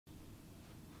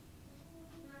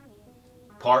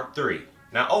Part 3.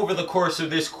 Now, over the course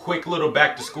of this quick little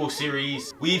back to school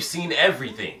series, we've seen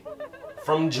everything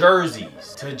from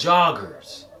jerseys to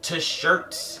joggers to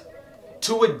shirts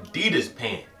to Adidas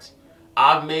pants.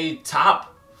 I've made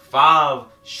top 5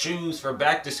 shoes for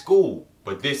back to school,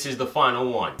 but this is the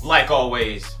final one. Like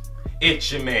always,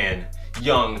 it's your man,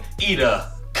 Young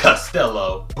Ida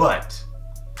Costello. But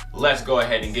let's go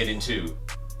ahead and get into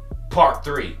part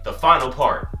 3, the final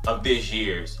part of this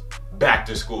year's back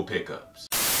to school pickups.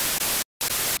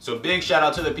 So big shout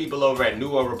out to the people over at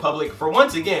New World Republic for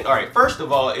once again, all right, first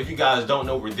of all, if you guys don't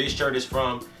know where this shirt is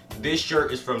from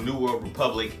New World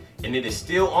Republic, and it is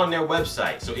still on their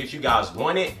website. So if you guys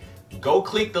want it, go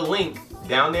click the link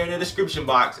down there in the description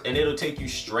box and it'll take you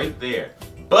straight there.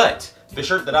 But the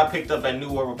shirt that I picked up at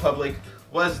New World Republic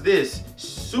was this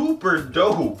super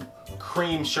dope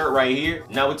cream shirt right here.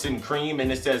 Now it's in cream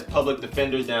and it says Public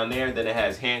Defenders down there, and then it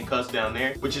has handcuffs down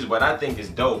there, which is what I think is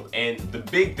dope. And the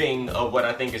big thing of what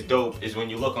I think is dope is when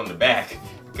you look on the back,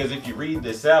 because if you read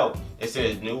this out, it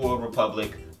says New World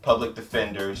Republic, Public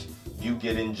Defenders, you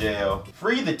get in jail,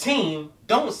 free the team,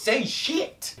 don't say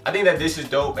shit. I think that this is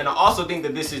dope, and I also think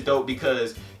that this is dope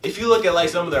because if you look at like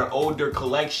some of their older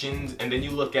collections and then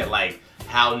you look at like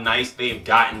how nice they've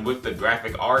gotten with the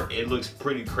graphic art, it looks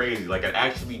pretty crazy. Like it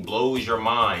actually blows your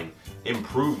mind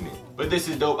improvement. But this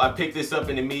is dope. I picked this up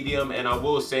in a medium, and I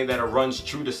will say that it runs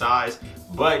true to size.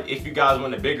 But if you guys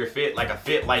want a bigger fit, like a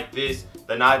fit like this,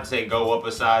 then I'd say go up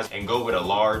a size and go with a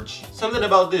large. Something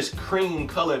about this cream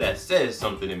color that says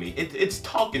something to me. It's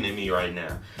talking to me right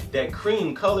now. That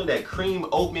cream color, that cream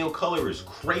oatmeal color is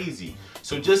crazy.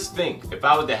 So just think, if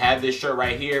I was to have this shirt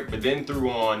right here, but then threw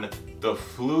on the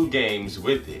flu games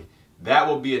with it, that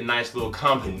would be a nice little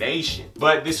combination.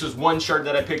 But this was one shirt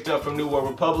that I picked up from New World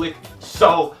Republic.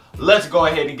 So let's go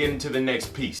ahead and get into the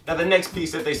next piece. Now the next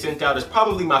piece that they sent out is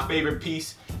probably my favorite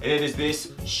piece, and it is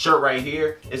this shirt right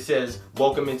here. It says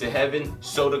Welcome into Heaven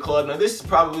Soda Club. Now this is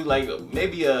probably like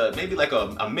maybe like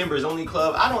a members only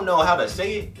club. I don't know how to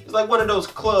say it. It's like one of those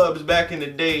clubs back in the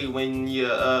day when you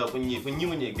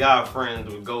and your guy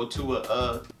friends would go to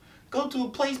a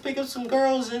place, pick up some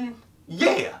girls, and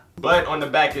yeah. But on the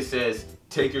back it says,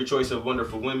 take your choice of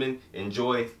wonderful women,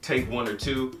 enjoy, take 1 or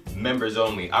 2, members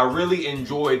only. I really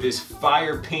enjoy this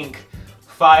fire pink,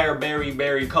 fire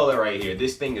berry color right here.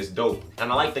 This thing is dope.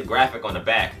 And I like the graphic on the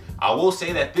back. I will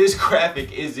say that this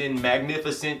graphic is in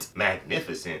magnificent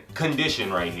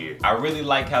condition right here. I really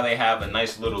like how they have a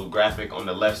nice little graphic on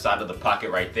the left side of the pocket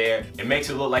right there. It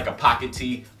makes it look like a pocket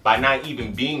tee by not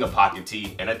even being a pocket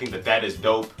tee, and I think that that is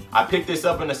dope. I picked this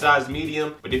up in a size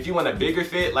medium, but if you want a bigger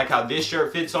fit, like how this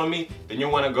shirt fits on me, then you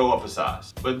want to go up a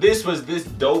size. But this was this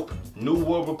dope New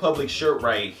World Republic shirt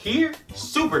right here.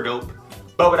 Super dope.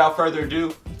 But without further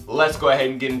ado, let's go ahead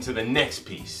and get into the next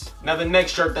piece. Now the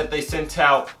next shirt that they sent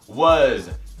out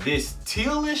was this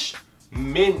tealish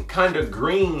mint kind of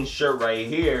green shirt right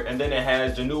here, and then it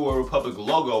has the New World Republic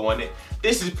logo on it.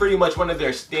 This is pretty much one of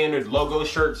their standard logo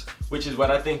shirts, which is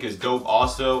what I think is dope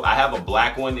also. I have a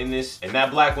black one in this, and that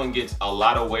black one gets a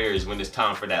lot of wears when it's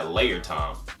time for that layer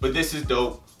time. But this is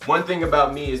dope. One thing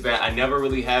about me is that I never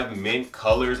really have mint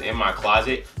colors in my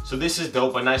closet, so this is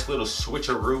dope, a nice little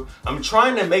switcheroo. I'm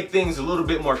trying to make things a little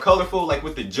bit more colorful, like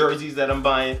with the jerseys that I'm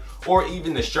buying, or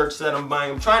even the shirts that I'm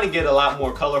buying. I'm trying to get a lot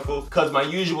more colorful, because my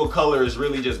usual color is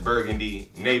really just burgundy,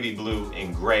 navy blue,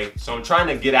 and gray. So I'm trying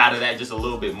to get out of that just a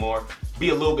little bit more, be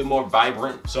a little bit more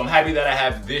vibrant. So I'm happy that I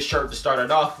have this shirt to start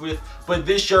it off with, but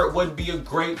this shirt would be a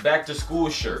great back to school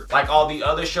shirt. Like all the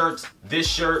other shirts, this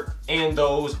shirt and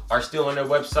those are still on their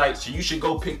website, so you should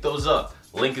go pick those up.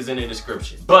 Link is in the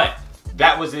description. But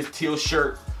that was this teal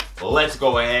shirt. Let's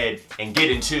go ahead and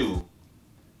get into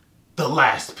the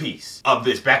last piece of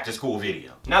this back to school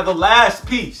video. Now the last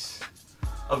piece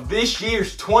of this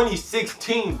year's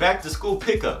 2016 back to school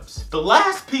pickups, the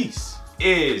last piece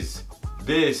is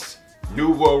this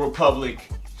New World Republic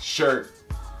shirt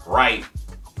right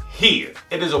here.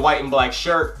 It is a white and black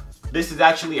shirt. This is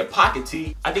actually a pocket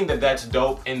tee. I think that that's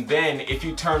dope. And then if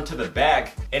you turn to the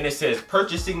back and it says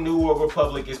purchasing New World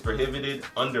Republic is prohibited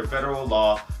under federal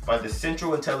law by the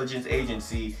Central Intelligence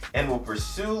Agency and will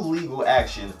pursue legal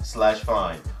action /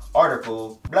 fine.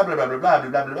 Article blah blah blah blah blah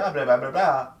blah blah blah blah blah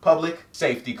blah public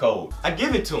safety code. I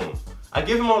give it to them. I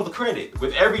give them all the credit.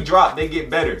 With every drop, they get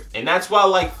better. And that's why I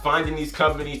like finding these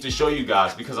companies to show you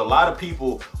guys, because a lot of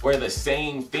people wear the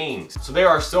same things. So there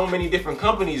are so many different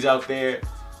companies out there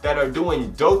that are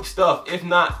doing dope stuff, if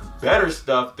not better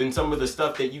stuff than some of the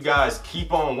stuff that you guys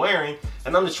keep on wearing.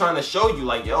 And I'm just trying to show you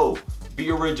like, yo, Be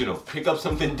original, pick up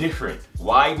something different,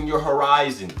 widen your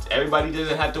horizons. Everybody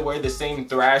doesn't have to wear the same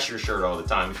Thrasher shirt all the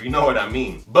time, if you know what I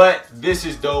mean. But this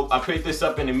is dope. I picked this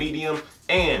up in a medium,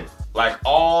 and like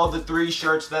all the 3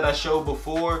 shirts that I showed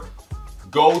before,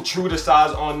 go true to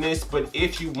size on this. But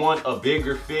if you want a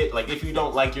bigger fit, like if you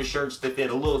don't like your shirts to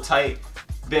fit a little tight,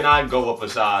 then I'd go up a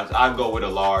size. I'd go with a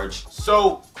large.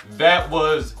 So that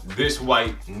was this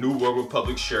white New World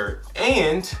Republic shirt.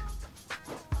 And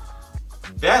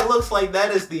that looks like that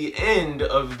is the end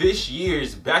of this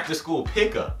year's back to school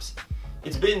pickups.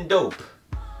 It's been dope.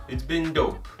 It's been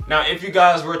dope. Now, if you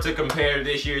guys were to compare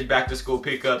this year's back to school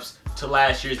pickups to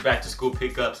last year's back to school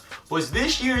pickups, was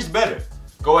this year's better?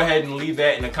 Go ahead and leave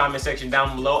that in the comment section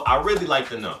down below. I really like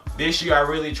to know. This year I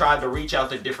really tried to reach out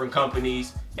to different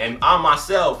companies, and I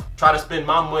myself try to spend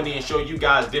my money and show you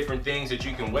guys different things that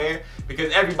you can wear,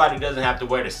 because everybody doesn't have to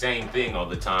wear the same thing all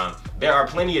the time. There are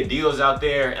plenty of deals out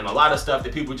there and a lot of stuff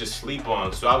that people just sleep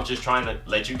on. So I was just trying to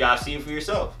let you guys see it for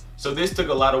yourself. So this took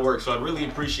a lot of work, so I'd really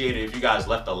appreciate it if you guys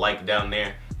left a like down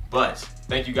there. But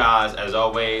thank you guys as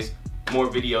always. More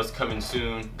videos coming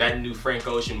soon. That new Frank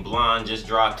Ocean Blonde just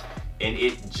dropped, and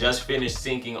it just finished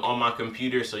syncing on my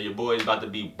computer, so your boy's about to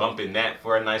be bumping that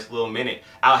for a nice little minute.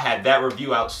 I'll have that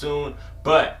review out soon,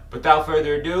 but without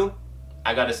further ado,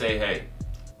 I gotta say, hey,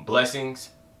 blessings,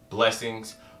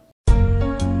 blessings.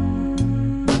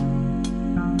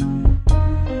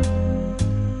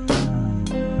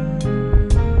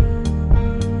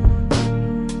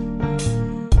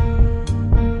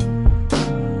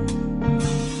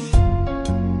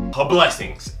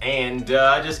 Blessings. And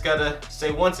I just gotta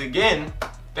say once again,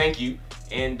 thank you.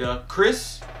 And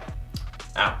Chris,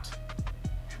 out.